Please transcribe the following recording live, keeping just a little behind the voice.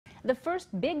The first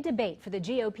big debate for the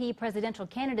GOP presidential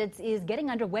candidates is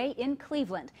getting underway in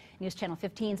Cleveland. News Channel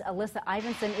 15's Alyssa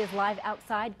Ivinson is live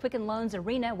outside Quicken Loans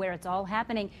Arena where it's all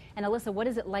happening. And Alyssa, what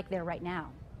is it like there right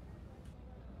now?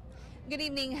 Good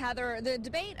evening, Heather. The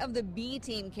debate of the B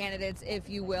team candidates, if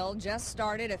you will, just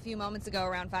started a few moments ago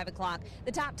around 5 o'clock.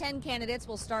 The top 10 candidates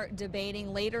will start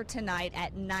debating later tonight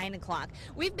at 9 o'clock.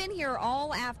 We've been here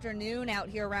all afternoon out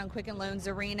here around Quicken Loans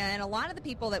Arena, and a lot of the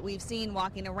people that we've seen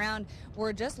walking around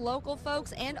were just local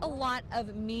folks and a lot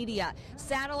of media.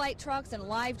 Satellite trucks and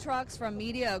live trucks from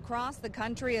media across the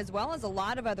country, as well as a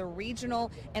lot of other regional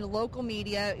and local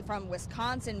media from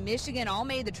Wisconsin, Michigan, all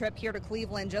made the trip here to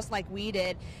Cleveland just like we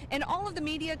did. And all of the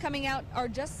media coming out are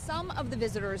just some of the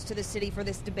visitors to the city for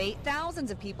this debate.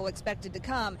 Thousands of people expected to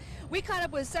come. We caught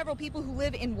up with several people who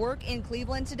live and work in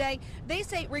Cleveland today. They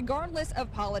say regardless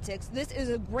of politics, this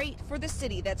is great for the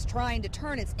city that's trying to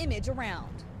turn its image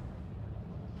around.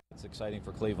 It's exciting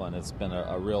for Cleveland. It's been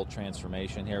a real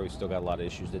transformation here. We've still got a lot of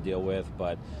issues to deal with,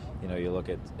 but you know, you look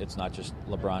at, it's not just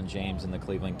LeBron James and the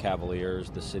Cleveland Cavaliers.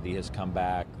 The city has come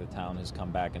back, the town has come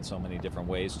back in so many different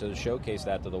ways. So to showcase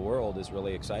that to the world is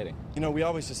really exciting. You know, we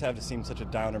always just have to seem such a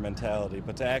downer mentality,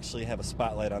 but to actually have a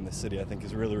spotlight on the city I think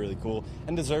is really, really cool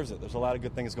and deserves it. There's a lot of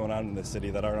good things going on in this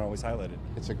city that aren't always highlighted.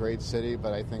 It's a great city,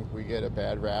 but I think we get a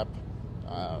bad rap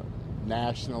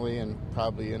nationally and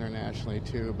probably internationally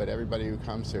too, but everybody who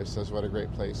comes here says what a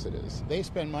great place it is. They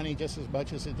spend money just as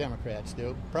much as the Democrats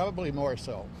do, probably more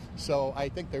so. So I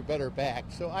think they're better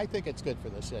backed. So I think it's good for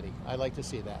the city. I like to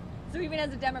see that. So even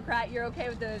as a Democrat, you're okay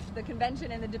with the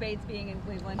convention and the debates being in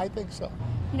Cleveland? I think so.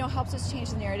 You know, helps us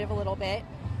change the narrative a little bit.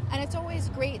 And it's always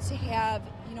great to have,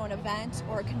 you know, an event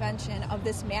or a convention of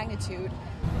this magnitude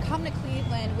come to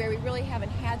Cleveland where we really haven't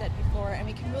had that before, and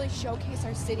we can really showcase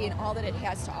our city and all that it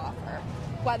has to offer,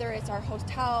 whether it's our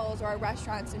hotels or our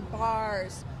restaurants and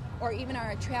bars or even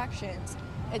our attractions.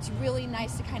 It's really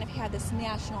nice to kind of have this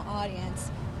national audience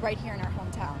right here in our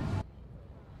hometown.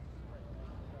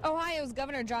 Ohio's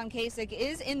Governor John Kasich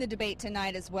is in the debate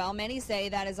tonight as well. Many say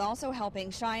that is also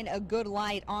helping shine a good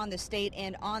light on the state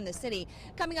and on the city.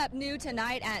 Coming up new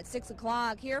tonight at 6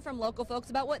 o'clock, hear from local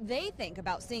folks about what they think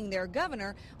about seeing their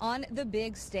governor on the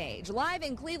big stage. Live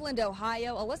in Cleveland,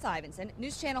 Ohio, Alyssa Ivinson,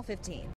 News Channel 15.